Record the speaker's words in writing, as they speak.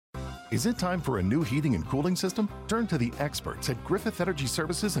Is it time for a new heating and cooling system? Turn to the experts at Griffith Energy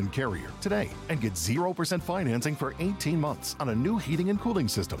Services and Carrier today and get 0% financing for 18 months on a new heating and cooling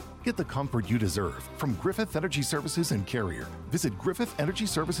system. Get the comfort you deserve from Griffith Energy Services and Carrier. Visit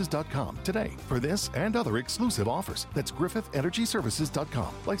griffithenergyservices.com today for this and other exclusive offers. That's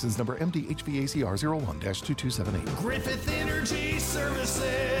griffithenergyservices.com. License number MDHVACR 01-2278. Griffith Energy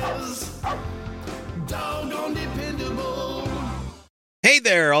Services. Doggone dependable. Hey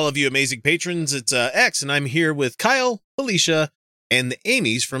there, all of you amazing patrons. It's X, and I'm here with Kyle, Felicia, and the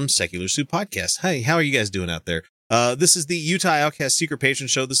Amy's from Secular Soup Podcast. Hi, how are you guys doing out there? This is the Utah Outcast Secret Patron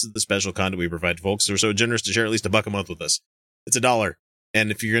Show. This is the special content we provide to folks who are so generous to share at least $1 a month with us. It's $1. And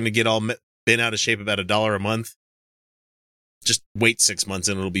if you're going to get all bent out of shape about $1 a month, just wait 6 months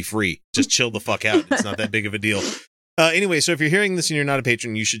and it'll be free. Just chill the fuck out. It's not that big of a deal. Anyway, so if you're hearing this and you're not a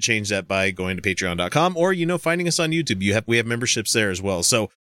patron, you should change that by going to patreon.com or, finding us on YouTube. We have memberships there as well.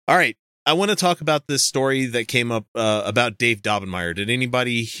 So, all right, I want to talk about this story that came up about Dave Daubenmire. Did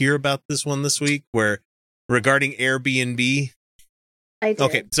anybody hear about this one this week regarding Airbnb? I did.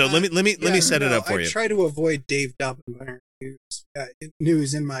 Okay, so let me set it up for you. I try to avoid Dave Daubenmire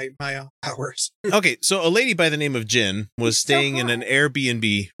news in my hours. Okay, so a lady by the name of Jen was staying in an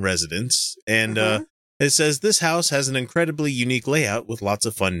Airbnb residence, and it says this house has an incredibly unique layout with lots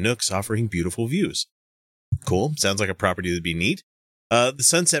of fun nooks offering beautiful views. Cool. Sounds like a property that'd be neat. The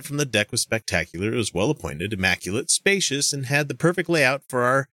sunset from the deck was spectacular. It was well appointed, immaculate, spacious, and had the perfect layout for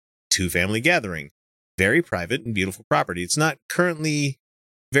our 2-family gathering. Very private and beautiful property. It's not currently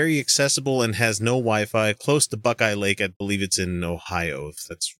very accessible and has no Wi-Fi. Close to Buckeye Lake. I believe it's in Ohio, if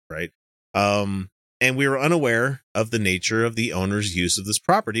that's right. And we were unaware of the nature of the owner's use of this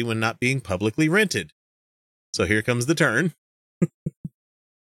property when not being publicly rented. So here comes the turn.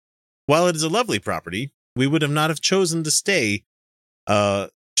 While it is a lovely property, we would have not have chosen to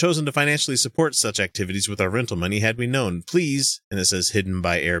financially support such activities with our rental money had we known. Please, and it says hidden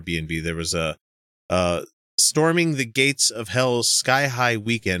by Airbnb. There was a storming the gates of hell sky high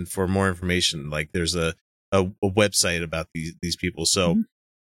weekend for more information. Like there's a website about these people. So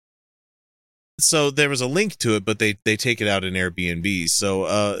so there was a link to it, but they take it out in Airbnb.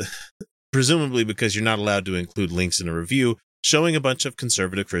 So presumably because you're not allowed to include links in a review, showing a bunch of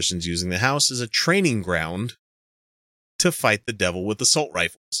conservative Christians using the house as a training ground to fight the devil with assault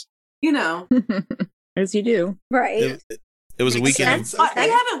rifles. As you do. Right. It was a weekend. They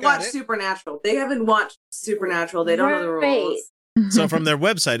haven't watched Supernatural. They don't know the rules. So from their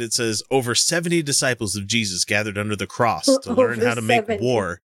website, it says over 70 disciples of Jesus gathered under the cross to learn how to make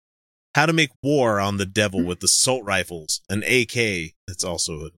war. How to make war on the devil with assault rifles, an AK, that's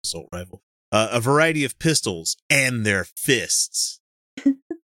also an assault rifle, a variety of pistols, and their fists.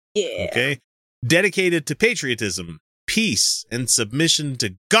 Yeah. Okay. Dedicated to patriotism, peace, and submission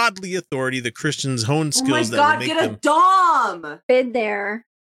to godly authority, the Christians hone skills that will make them... Get a Dom! Been there.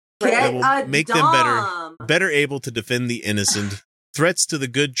 That will make them better able to defend the innocent. Threats to the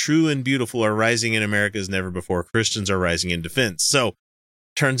good, true, and beautiful are rising in America as never before. Christians are rising in defense. So,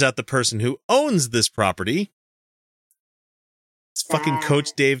 turns out the person who owns this property is fucking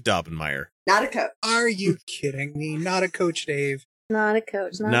Coach Dave Daubenmire. Not a coach. Are you kidding me? Not a Coach Dave. Not a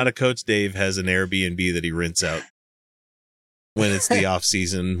coach. Not a Coach Dave has an Airbnb that he rents out when it's the off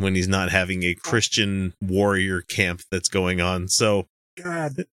season, when he's not having a Christian warrior camp that's going on. So,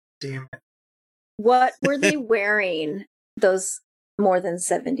 God damn it. What were they wearing, those more than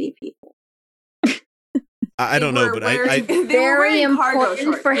 70 people? I don't know, but I very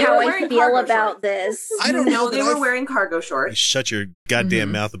important for how I feel about this. I don't know. They were wearing cargo shorts. Shut your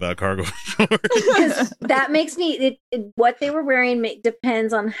goddamn mouth about cargo shorts. Because that makes me, what they were wearing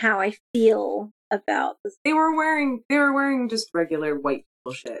depends on how I feel about this. They were wearing just regular white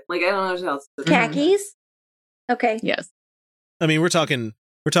people shit. Like, I don't know what else. Khakis? Okay. Yes. I mean, we're talking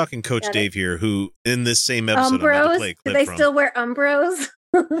Coach Dave here, who in this same episode, I'm about to play a clip Do they from. still wear Umbros?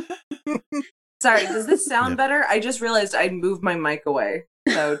 Sorry, does this sound better? I just realized I moved my mic away.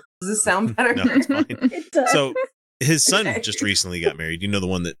 So does this sound better? No, it's fine. It does. So his son just recently got married. You know, the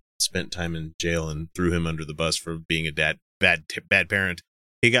one that spent time in jail and threw him under the bus for being a bad parent.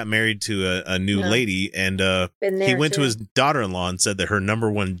 He got married to a new lady, and he went to his daughter-in-law and said that her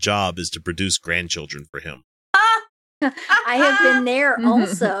number one job is to produce grandchildren for him. I have been there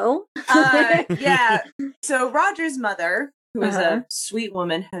also. Yeah. So Roger's mother, who is a sweet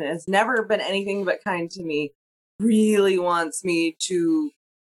woman and has never been anything but kind to me, really wants me to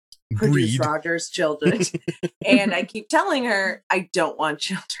produce Roger's children. And I keep telling her I don't want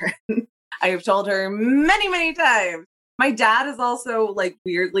children. I have told her many, many times. My dad is also like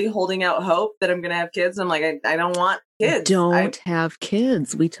weirdly holding out hope that I'm gonna have kids. I'm like, I don't want kids. Don't have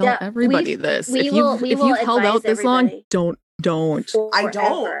kids. We tell everybody this. we If will you've held out this long, everybody. don't. I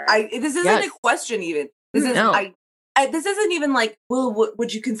don't. This isn't a question even. This is this isn't even like, well,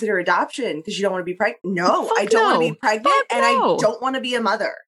 would you consider adoption because you don't want to be pregnant? No, I don't want to be pregnant, and I don't want to be a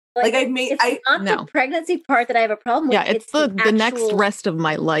mother. Like I've made, it's not the pregnancy part that I have a problem with. Yeah, it's the next rest of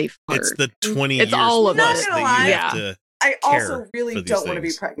my life part. It's the 20 It's years all of plus it. that you have to I also care really for these don't want to be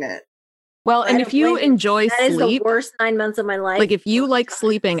things. pregnant. Well, and if you enjoy that is the sleep, worst 9 months of my life. like if you like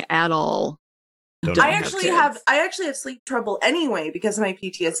sleeping at all, I actually have sleep trouble anyway because of my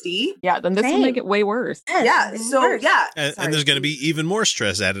PTSD. Yeah, then this will make it way worse. Yeah, so yeah, and there's going to be even more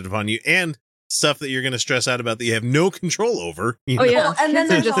stress added upon you, and stuff that you're going to stress out about that you have no control over. You know? Well, and then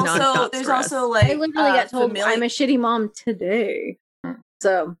there's also like I literally got told I'm a shitty mom today.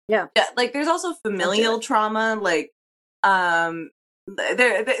 So yeah, like there's also familial trauma. Like there's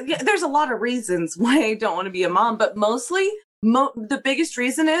a lot of reasons why I don't want to be a mom, but mostly the biggest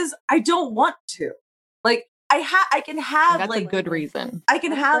reason is I don't want to. Like I can have that's like a good reason. I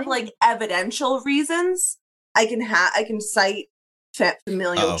can have like evidential reasons. I can cite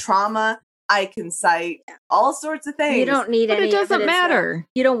familial trauma. I can cite all sorts of things. You don't need but any. It doesn't matter.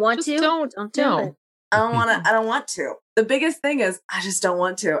 You don't want to. Don't do it. I don't want to. I don't want to. The biggest thing is I just don't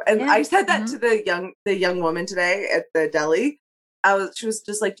want to. And I said that to the young woman today at the deli. She was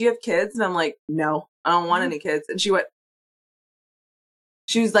just like, "Do you have kids?" And I'm like, "No, I don't want any kids." And she was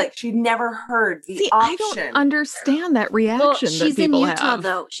like, she'd never heard the option. I don't understand that reaction. She's that people in Utah, have.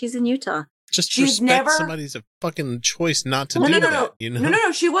 though. She's in Utah. Just she's respect somebody's fucking choice not to do that. You know?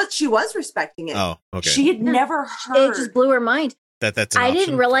 No. She was respecting it. Oh, okay. She had never heard. It just blew her mind. That's an I option.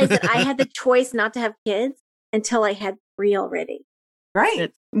 didn't realize that I had the choice not to have kids until I had 3 already. Right.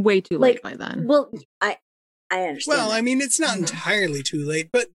 It's way too late by then. Well, I understand. Well, I mean, it's not entirely too late,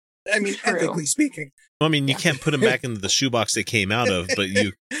 but I mean, ethically speaking. Well, I mean, you can't put them back into the shoebox they came out of, but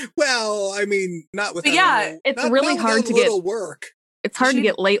you. Well, I mean, not without. It's really hard to get work. It's hard to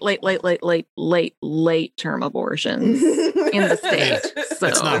get late term abortions in the state. So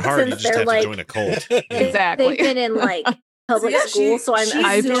it's not hard. You just have to join a cult. Exactly. They've been in like public school, so I'm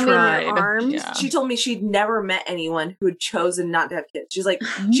assuming their arms. Yeah. She told me she'd never met anyone who had chosen not to have kids. She's like,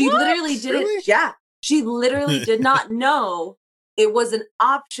 she literally didn't. Really? Yeah, she literally did not know it was an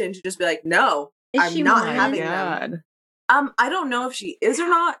option to just be like, no, I'm not having them. I don't know if she is or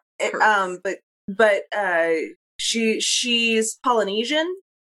not. But she's Polynesian,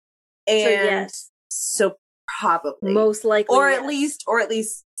 and so probably most likely, or at least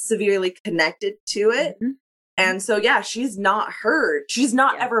severely connected to it. Mm-hmm. And so she's not heard. She's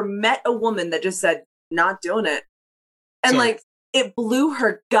not ever met a woman that just said not doing it, and like it blew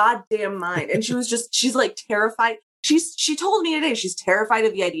her goddamn mind. And she's like terrified. She told me today she's terrified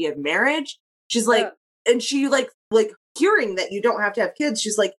of the idea of marriage. She's like, and she like hearing that you don't have to have kids.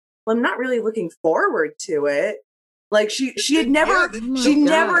 She's like, well, I'm not really looking forward to it. Like she had never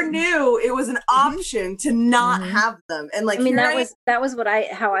never knew it was an option to not have them. And like, I mean, that was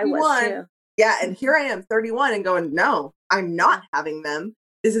how I was too. Yeah. And here I am 31 and going, no, I'm not having them.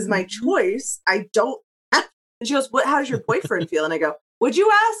 This is my choice. I don't have. And she goes, how does your boyfriend feel? And I go, would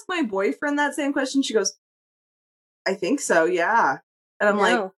you ask my boyfriend that same question? She goes, I think so. Yeah. And I'm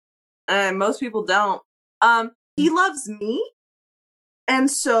like, most people don't. He loves me.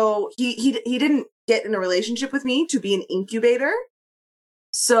 And so he didn't get in a relationship with me to be an incubator.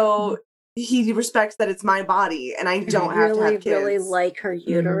 So he respects that it's my body and I don't have to have kids. Really like her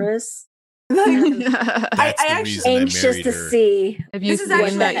uterus. I actually anxious to see. Have you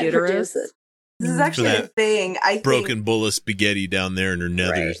seen that uterus? This is actually a thing. Broken bowl of spaghetti down there in her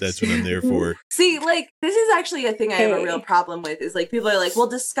nethers. Right. That's what I'm there for. See, like, this is actually a thing I have a real problem with. Is like people are like, "Well,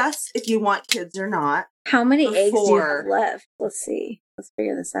 discuss if you want kids or not." How many eggs do you have left? Let's see. Let's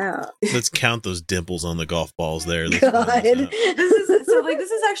figure this out. Let's count those dimples on the golf balls there. God.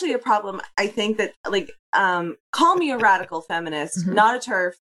 This is actually a problem. I think that call me a radical feminist, not a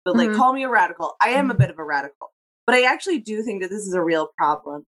TERF, but like call me a radical. I am a bit of a radical, but I actually do think that this is a real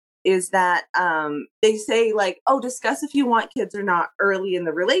problem. Is that they say like, oh, discuss if you want kids or not early in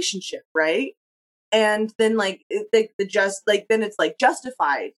the relationship, right? And then like then it's like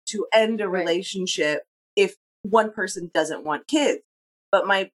justified to end a relationship if one person doesn't want kids. But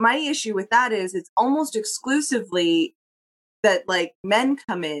my issue with that is it's almost exclusively that like men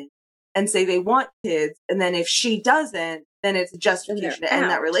come in and say they want kids, and then if she doesn't, then it's a justification to end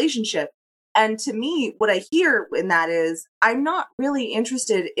that relationship. And to me, what I hear in that is I'm not really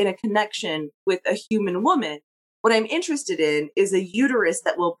interested in a connection with a human woman. What I'm interested in is a uterus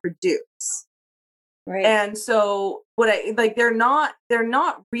that will produce. Right. And so they're not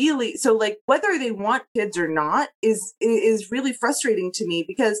really, so like whether they want kids or not is really frustrating to me,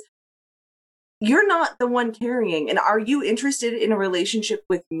 because you're not the one carrying. And are you interested in a relationship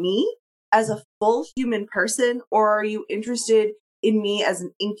with me as a full human person, or are you interested in me as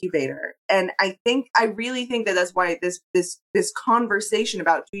an incubator? And I really think that that's why this conversation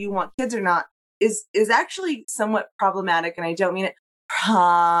about do you want kids or not is actually somewhat problematic. And I don't mean it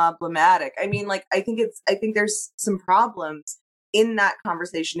problematic. I mean, like, I think there's some problems in that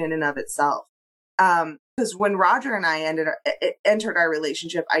conversation in and of itself. Because when Roger and I entered our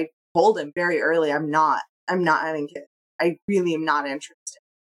relationship, I told him very early, I'm not having kids. I really am not interested.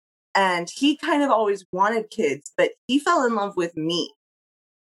 And he kind of always wanted kids, but he fell in love with me.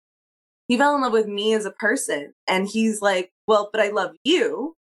 He fell in love with me as a person. And he's like, well, but I love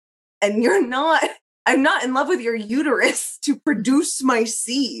you. And you're not, I'm not in love with your uterus to produce my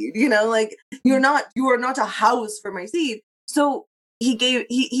seed. You know, like you are not a house for my seed. So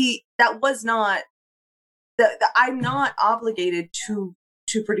that was not, I'm not obligated to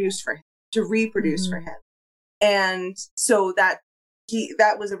produce for him, to reproduce for him. And so that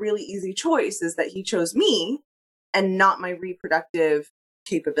was a really easy choice, is that he chose me and not my reproductive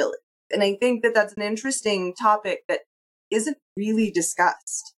capability. And I think that that's an interesting topic that isn't really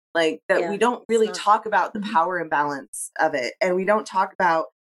discussed. Like that we don't really talk about the power imbalance of it. And we don't talk about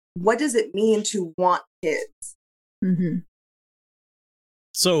what does it mean to want kids. Mm-hmm.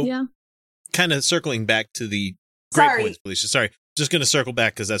 So kind of circling back to the great points, Felicia. Sorry, just going to circle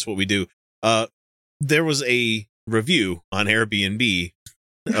back because that's what we do. There was a review on Airbnb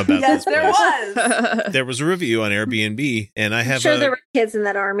about yes, this there was. There was a review on Airbnb, and I have there were kids in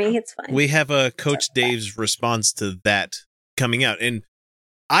that army. It's fine. We have a Coach Dave's response to that coming out, and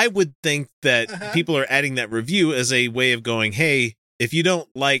I would think that people are adding that review as a way of going, hey, if you don't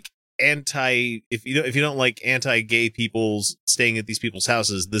like anti-gay people staying at these people's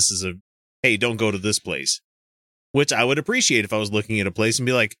houses, this is hey, don't go to this place. Which I would appreciate if I was looking at a place and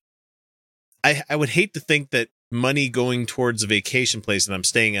be like, I would hate to think that money going towards a vacation place that I'm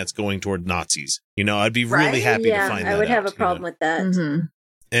staying at's going toward Nazis. You know, I'd be really happy to find that I would have out, a problem with that. Mm-hmm.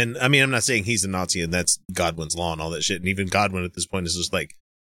 And I mean, I'm not saying he's a Nazi and that's Godwin's law and all that shit. And even Godwin at this point is just like,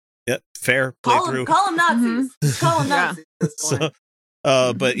 yeah, fair, play through. Call them Nazis. Call them Nazis. At this point.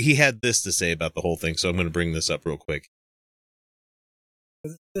 So, but he had this to say about the whole thing, so I'm going to bring this up real quick.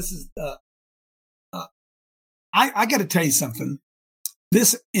 This is I got to tell you something.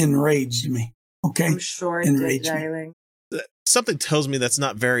 This enraged me. Okay, I'm sure it did, darling. Something tells me that's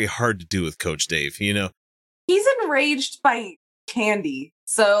not very hard to do with Coach Dave. You know, he's enraged by candy,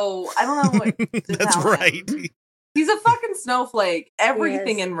 so I don't know what. To that's tell right. Him. He's a fucking snowflake.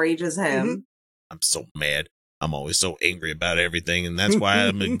 Everything enrages him. Mm-hmm. I'm so mad. I'm always so angry about everything, and that's why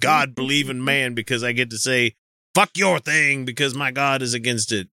I'm a God-believing man, because I get to say "fuck your thing" because my God is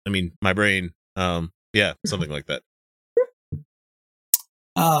against it. I mean, my brain. Yeah, something like that.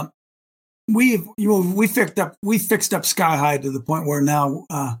 We fixed up Sky High to the point where now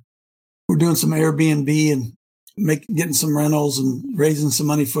we're doing some Airbnb and getting some rentals and raising some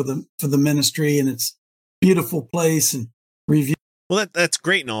money for the ministry, and it's a beautiful place and review. Well, that's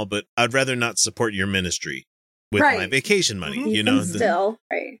great and all, but I'd rather not support your ministry with my vacation money. Mm-hmm. You know, still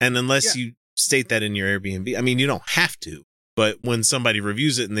right. And unless you state that in your Airbnb, I mean, you don't have to. But when somebody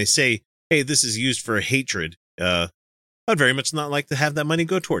reviews it and they say, "Hey, this is used for hatred," I'd very much not like to have that money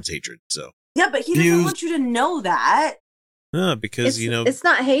go towards hatred. So yeah, but he doesn't want you to know that. No, because it's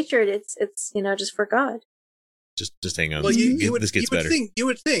not hatred. It's just for God. Just hang on. Well, this gets better. You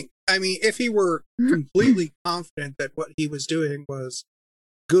would think. I mean, if he were completely confident that what he was doing was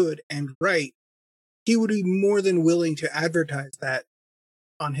good and right, he would be more than willing to advertise that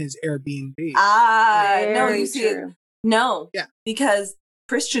on his Airbnb. No, you see it. No, yeah, because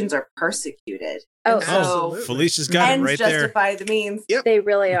Christians are persecuted. Oh, Felicia's got it right there. Ends justify the means. Yep. They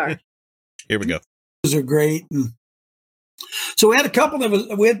really are. Here we go. Those are great. And so we had a couple that was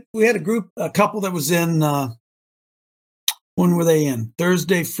we had a couple that was in. When were they in?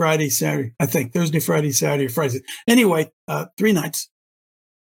 Thursday, Friday, Saturday. I think Thursday, Friday, Saturday, Friday. Anyway, 3 nights.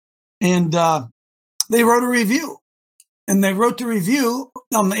 And they wrote a review. And they wrote the review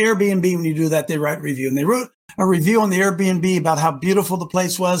on the Airbnb. When you do that, they write a review. And they wrote a review on the Airbnb about how beautiful the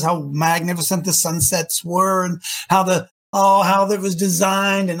place was, how magnificent the sunsets were, and how it was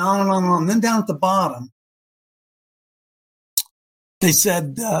designed, and on and on and on. And then down at the bottom, they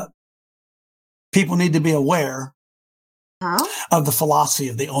said people need to be aware of the philosophy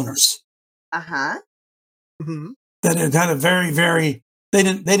of the owners. Mm-hmm. That it had a very, very, they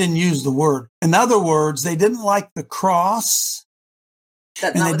didn't use the word. In other words, they didn't like the cross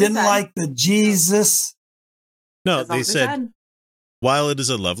That's And not they what didn't said. like the Jesus. No, That's not they what said, while it is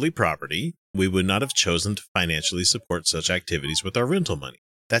a lovely property, we would not have chosen to financially support such activities with our rental money.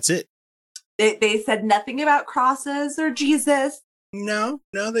 That's it. They said nothing about crosses or Jesus. No,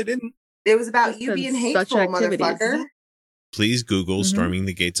 they didn't. It was about They you said being such hateful, activities. motherfucker. Please Google Mhm. Storming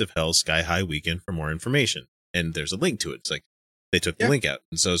the Gates of Hell Sky High Weekend for more information. And there's a link to it. It's like they took the Yeah. link out.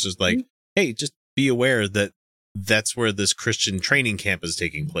 And so it's just like, hey, just be aware that that's where this Christian training camp is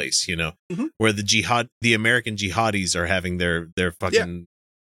taking place, where the American jihadis are having their fucking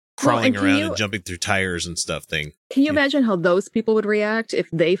crawling Well, and around and jumping through tires and stuff thing. Can you Yeah. imagine how those people would react if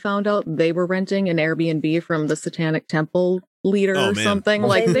they found out they were renting an Airbnb from the Satanic Temple leader Oh, or man. something? Well,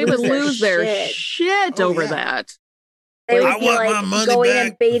 Like they'd they would lose their lose their shit. shit Oh, over yeah. that. They Like, would be I want my like money going back.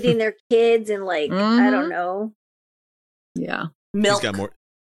 and bathing their kids and like I Mhm. don't know. Yeah, Milk.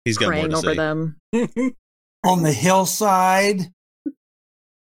 He's got more praying to over say. them. On the hillside,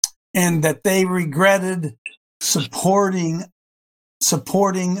 and that they regretted supporting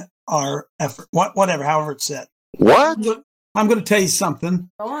our effort. Whatever, however it's said. What? I'm going to tell you something.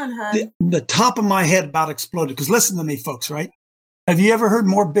 Go on, hun. The top of my head about exploded. Because listen to me, folks. Right? Have you ever heard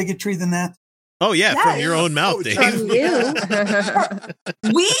more bigotry than that? Oh, yeah, Yeah, from your yeah. own mouth, Oh, Dave. From you.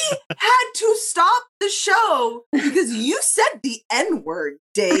 We had to stop the show because you said the N-word,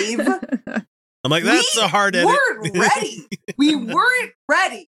 Dave. I'm like, that's We a hard edit. weren't ready. We weren't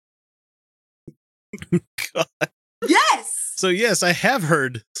ready. God. Yes. So, yes, I have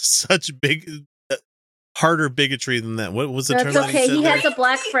heard such harder bigotry than that. What was the term That's that okay. he said? He there? has a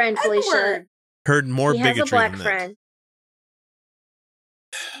black friend, Felicia. N-word. Heard more He has bigotry a black than friend.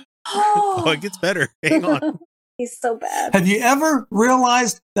 that. Oh, it gets better. Hang on. He's so bad. Have you ever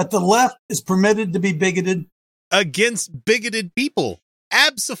realized that the left is permitted to be bigoted? Against bigoted people.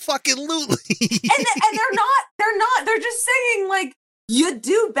 Abso-fucking-lutely. and they're just saying like you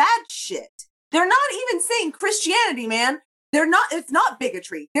do bad shit. They're not even saying Christianity, man. It's not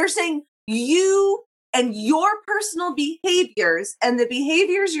bigotry. They're saying you and your personal behaviors and the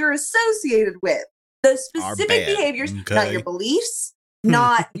behaviors you're associated with, the specific bad. behaviors, Okay. not your beliefs,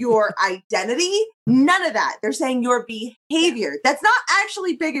 not your identity, none of that. They're saying your behavior. That's not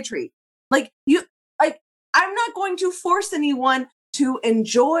actually bigotry. I'm not going to force anyone to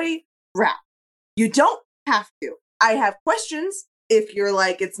enjoy rap. You don't have to. I have questions if you're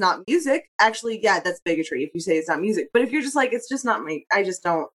like, it's not music. Actually, yeah, that's bigotry if you say it's not music. But if you're just like, it's just not me, I just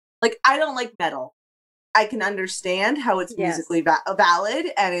don't. Like, I don't like metal. I can understand how it's musically valid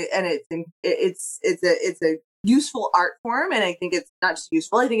and it's a useful art form. And I think it's not just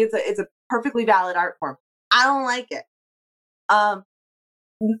useful. I think it's a perfectly valid art form. I don't like it.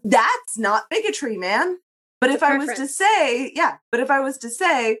 That's not bigotry, man. But if I was to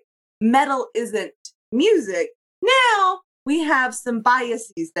say, metal isn't music, now we have some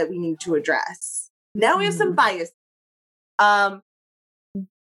biases that we need to address. Now we have some biases.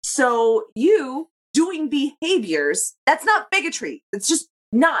 So you doing behaviors, that's not bigotry. It's just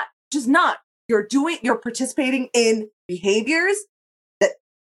not. You're participating in behaviors that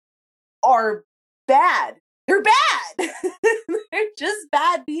are bad. They're bad. They're just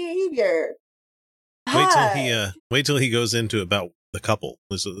bad behavior. Wait till he goes into about the couple.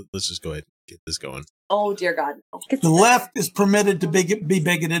 Let's just go ahead and get this going. Oh dear God, no. The left is permitted to be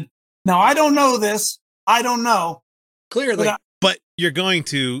bigoted. Now, I don't know this. I don't know. Clearly. But you're going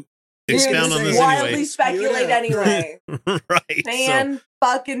to expound on this wildly anyway. speculate anyway. Right.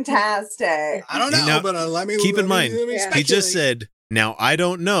 Fan-fucking-tastic. I don't know, Now, but let me keep in let me mind, he speculate. just said, now I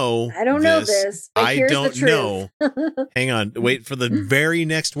don't know. I don't know this. But I here's don't the truth. know. Hang on. Wait for the very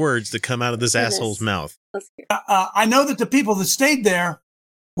next words to come out of this Goodness. asshole's mouth. Let's hear. I know that the people that stayed there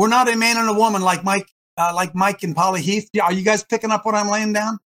were not a man and a woman like Mike and Polly Heath. Are you guys picking up what I'm laying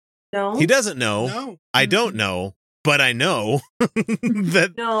down? No. He doesn't know. No. I don't know, but I know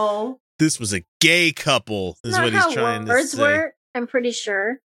that No. this was a gay couple, is Not what how he's trying to words say. were. I'm pretty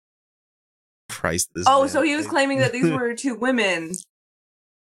sure. Christ, this Oh, man. so he was claiming that these were two women.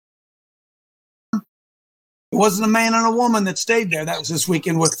 It wasn't a man and a woman that stayed there. That was this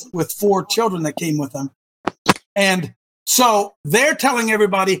weekend with 4 children that came with them. And so they're telling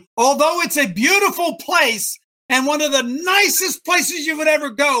everybody, although it's a beautiful place and one of the nicest places you would ever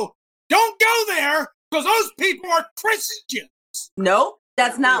go, don't go there because those people are Christians. Nope.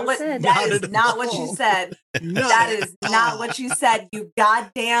 That's not what said. that Not is at not all. what you said. Not That at is not all. what you said, you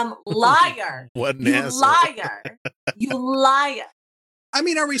goddamn liar. What an You asshole. liar. You liar. I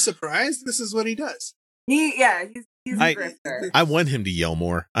mean, are we surprised? This is what he does. He's a I- grifter. I want him to yell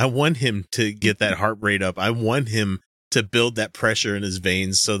more. I want him to get that heart rate up. I want him to build that pressure in his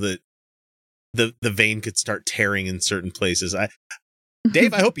veins so that the vein could start tearing in certain places.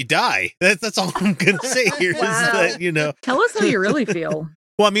 Dave, I hope you die. That's all I'm going to say here. Is Wow. that, Tell us how you really feel.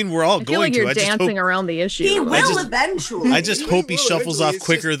 well, I mean, we're all I feel going like you're to. I just dancing hope, around the issue. He will just- eventually. I just hope he Well, shuffles eventually off it's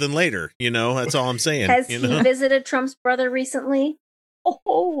quicker than later. That's all I'm saying. Has you he know? visited Trump's brother recently?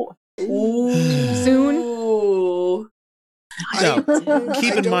 Oh, Soon? Ooh. No, keep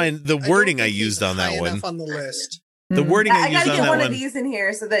I in don't- mind the I don't wording I think he's used on high that one. enough on the list. The Mhm. wording I I used gotta on get that one one. of these in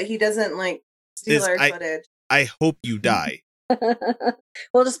here so that he doesn't steal Is our I- footage. I hope you die.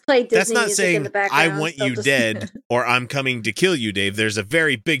 we'll just play Disney That's not music in saying the background. I want They'll you just- dead or I'm coming to kill you, Dave. There's a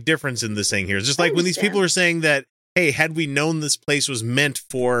very big difference in this thing here. It's just like when these people understand. are saying that, hey, had we known this place was meant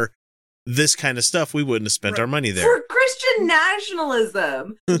for this kind of stuff, we wouldn't have spent our money there. For Christian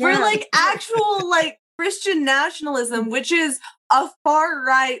nationalism. For Yeah. actual Christian nationalism, which is a far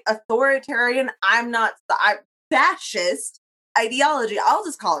right authoritarian, I'm fascist ideology. I'll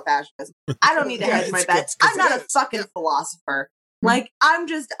just call it fascism. I don't need to Yeah, hedge my it's bets. good, I'm not a 'cause it is. fucking Yeah. philosopher.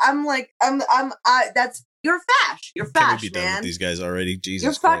 That's you're fash. You're Can we fash, be done man. with these guys already? Jesus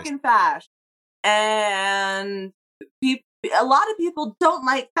You're Christ. fucking fash. And a lot of people don't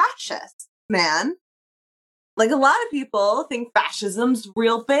like fascists, man. A lot of people think fascism's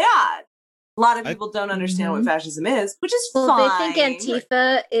real bad. A lot of people don't understand what fascism is, which is Well, fine. they think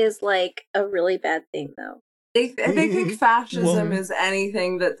Antifa is a really bad thing, though. They think fascism Well, is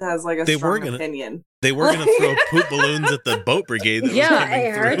anything that has a they were strong gonna- opinion. They were going to throw poop balloons at the boat brigade. That Yeah, was coming I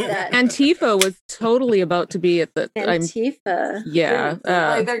heard through. that. Antifa was totally about to be at the. Antifa. Yeah.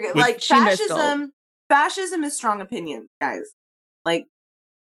 Fascism. she missed all. Fascism is strong opinion, guys.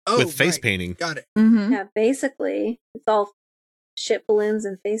 Oh, With face right. painting. Got it. Mhm. Yeah, basically, it's all shit balloons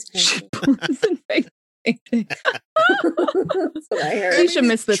and face painting. That's what I heard. Alicia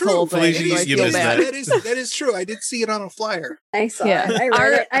missed this True. whole thing. Felicia, so I you feel missed bad. That is true. I did see it on a flyer. I saw Yeah.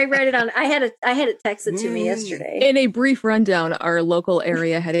 it. I read it on. I had it texted to me yesterday. In a brief rundown, our local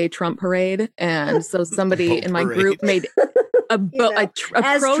area had a Trump parade, and so somebody Boat in my parade. group made a as Trump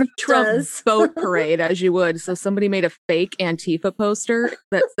pro-Trump does. boat parade, as you would. So somebody made a fake Antifa poster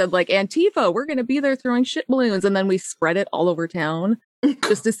that said Antifa, we're going to be there throwing shit balloons, and then we spread it all over town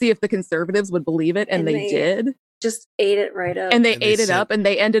just to see if the conservatives would believe it, and they did. Just ate it right up. And they And they ate it said- up, and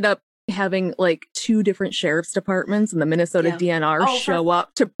they ended up having 2 different sheriff's departments and the Minnesota Yeah. DNR show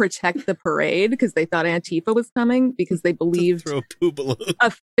up to protect the parade because they thought Antifa was coming because they believed Throw poop balloons.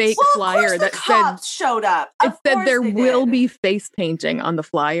 a fake Well, of flyer course that the said cops showed up. it Of said course there they will did. be face painting on the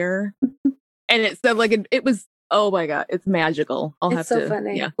flyer, and it said it was. Oh my god, it's magical. I'll It's have so to.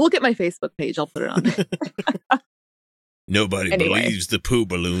 funny. Yeah, look at my Facebook page. I'll put it on there. Nobody Anyway. believes the poo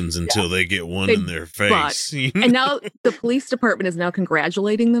balloons until they get one They- in their face. And now the police department is now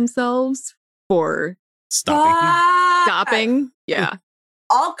congratulating themselves for Stopping. Fuck. stopping. Yeah.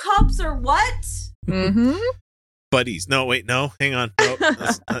 All cops are what? Mm-hmm. Buddies. No, wait, no, hang on. No,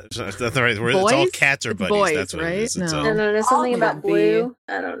 that's the right word. It's all Boys? cats are It's buddies. boys, That's what right? it is. It's No. no, no, no, something All about gonna be blue.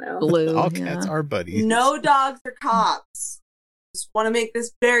 I don't know. Blue. all cats yeah. are buddies. No dogs are cops. Just want to make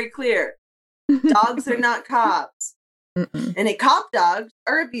this very clear. Dogs are not cops. Mm-mm. And cop dogs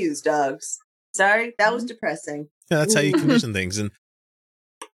are abused dogs. Sorry, that was depressing. Yeah, that's how you condition things. And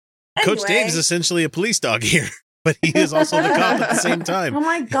Coach Dave Anyway. is essentially a police dog here, but he is also the cop at the same time. Oh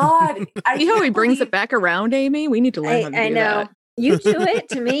my god! I See how he can't brings believe- it back around, Amy? We need to learn how to I do know. that. You do it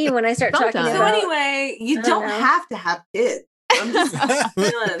to me when I start talking Sometimes. So about. anyway, you I don't know. have to have kids. I'm just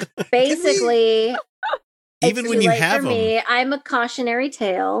feeling. Basically, Even it's when too you late have for them, me. I'm a cautionary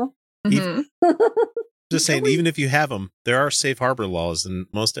tale. Mhm. just saying, even if you have them, there are safe harbor laws in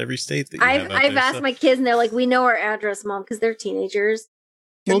most every state that you I've have out I've there, asked so- my kids, and they're like, "We know our address, Mom," because they're teenagers.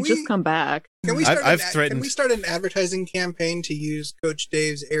 Can We'll we- just come back. Can we I've- start? I've Can threatened- we start an advertising campaign to use Coach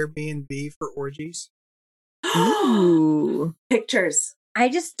Dave's Airbnb for orgies? Ooh. Pictures. I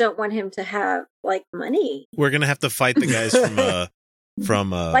just don't want him to have money. We're gonna have to fight the guys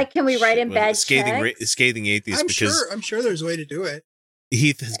from Can we write in what is it, bad checks? scathing atheist, because I'm sure there's a way to do it.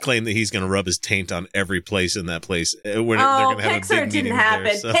 Heath has claimed that he's going to rub his taint on every place in that place. They're Oh, going to have a Pixar big didn't meeting happen.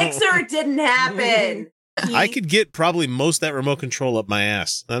 there, so- Pixar didn't happen. I could get probably most of that remote control up my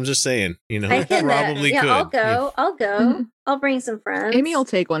ass. I'm just saying, I can. probably yeah, could. I'll go. I'll go. Mhm. I'll bring some friends. Amy will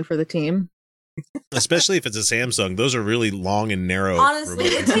take one for the team. Especially if it's a Samsung. Those are really long and narrow. Honestly,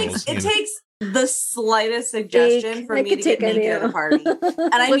 remote it controls, takes you know. the slightest suggestion for I me could to get take naked any at a of party.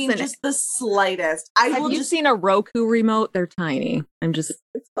 And I mean Listen, just the slightest. I Have will you just seen a Roku remote? They're tiny. I'm just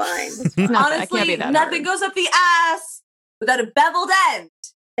It's fine. it's not that- it can't honestly be that nothing hard. goes up the ass without a beveled end.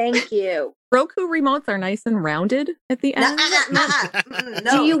 Thank you. Roku remotes are nice and rounded at the end.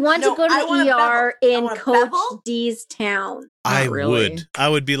 No, Do you want no, to go to I want a the ER bevel. I in want a Coach bevel. D's town? I Not really. would. I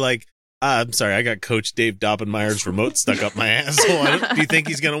would be like, I'm sorry, I got Coach Dave Dobbenmeyer's remote stuck up my asshole. Do you think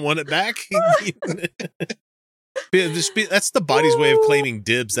he's going to want it back? That's the body's way of claiming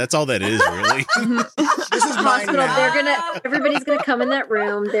dibs. That's all that is, really. This is mine Hospital. now. Everybody's gonna come in that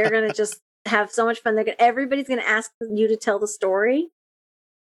room. They're gonna just have so much fun. Everybody's gonna ask you to tell the story.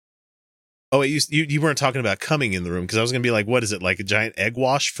 Oh, wait, you weren't talking about coming in the room, because I was going to be like, what is it, like a giant egg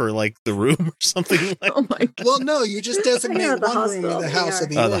wash for like the room or something? Like? Oh my god. Well, no, you just designate Yeah, the one room hospital, as the house of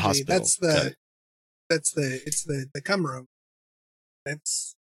the Oh, orgy. the hospital. It's the cum room.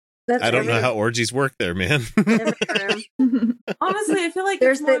 That's That's I don't know every- how orgies work there, man. every room. Honestly, I feel like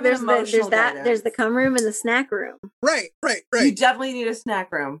There's it's more there's of an emotional there's the guidance. cum room and the snack room. right. You definitely need a snack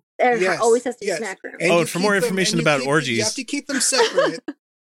room. There Yes, always has to be yes. a snack room. And Oh, you and for keep more them- information and you about keep- orgies. you have to keep them separate.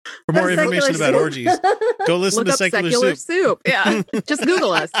 For more Secular information about soup. orgies, go listen Look to up Secular Soup. Yeah. Just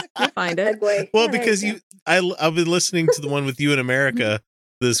Google us. You'll find it. Segue. Well, Yeah, because there you I've been listening to the one with you in America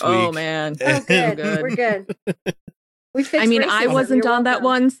this week. Oh man. go. Oh, good. Good. We're good. We fixed I mean, I racism. wasn't You're on that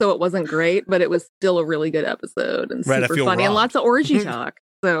welcome. one, so it wasn't great, but it was still a really good episode and Right, I super feel funny and robbed. lots of orgy talk.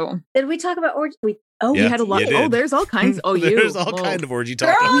 So Did we talk about orgy? we Yeah, had a lot. you Oh, did. there's all kinds. Oh, There's all Whoa. kind of orgy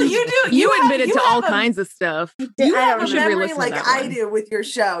talk. Girl, you do. You have- admitted you to all have a- kinds of stuff. You I have don't a should know. memory re-listen to like that I one. do with your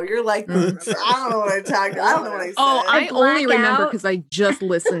show. You're like, I don't know what I talked. I don't know what I said. Oh, I only remember blackout. because I just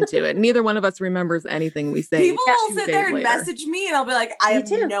listened to it. Neither one of us remembers anything we say. People will 2 sit days there and later. message me, and I'll be like, I Me have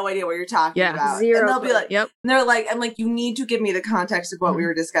too. no idea what you're talking Yeah. about. Zero And they'll be clue. like, Yep. and they're like, I'm like, you need to give me the context of what we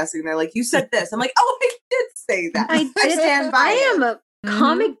were discussing. They're like, you said this. I'm like, oh, I did say that. I did. stand by I it. am a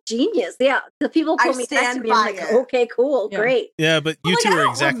comic genius. Yeah, the people I told me stand next to me. I'm by like, it. okay, cool, Yeah. great. Yeah, but you Like, two I are don't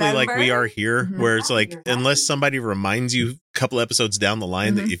exactly like we remember. are here, Mhm. where it's Oh, like, you're right. unless somebody reminds you a couple episodes down the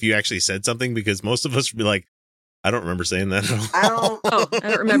line that if you actually said something, because most of us would be like, I don't remember saying that at all. I don't. Oh, I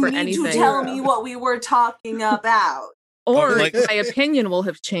don't remember you need anything. to tell me what we were talking about. Or Like- my opinion will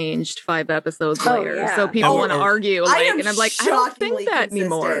have changed 5 episodes Oh, later. yeah. So people Oh, want to or- argue, I like, am and I'm like, I don't shockingly think that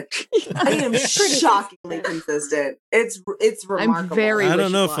anymore. I am shockingly consistent. It's remarkable. I'm very I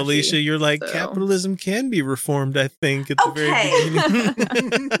don't know, wishy-washy, Felicia. You're like, so. capitalism can be reformed, I think, at the Okay. very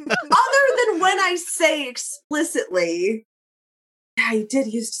beginning. Other than when I say explicitly, yeah, I did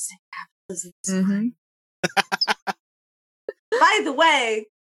used to say capitalism. is Mhm. fine. By the way,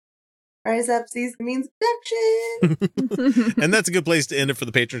 rise up sees the means of protection. And that's a good place to end it for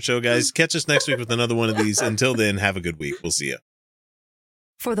the Patron Show, guys. Catch us next week with another one of these. Until then, have a good week. We'll see you.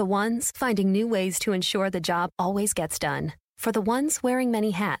 For the ones finding new ways to ensure the job always gets done. For the ones wearing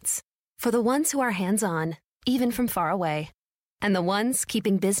many hats. For the ones who are hands-on, even from far away. And the ones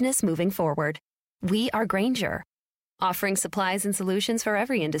keeping business moving forward. We are Grainger, offering supplies and solutions for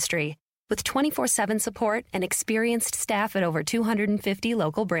every industry. With 24/7 support and experienced staff at over 250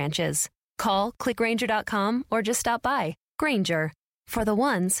 local branches. Call, clickgrainger.com, or just stop by. Grainger, for the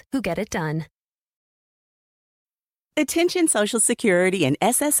ones who get it done. Attention Social Security and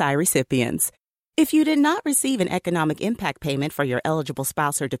SSI recipients. If you did not receive an economic impact payment for your eligible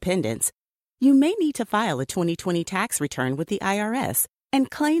spouse or dependents, you may need to file a 2020 tax return with the IRS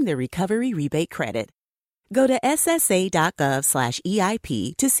and claim the Recovery Rebate Credit. Go to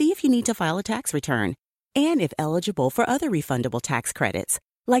ssa.gov/EIP to see if you need to file a tax return and if eligible for other refundable tax credits,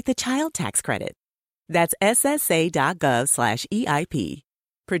 like the Child Tax Credit. That's ssa.gov/EIP.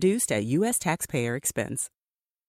 Produced at U.S. taxpayer expense.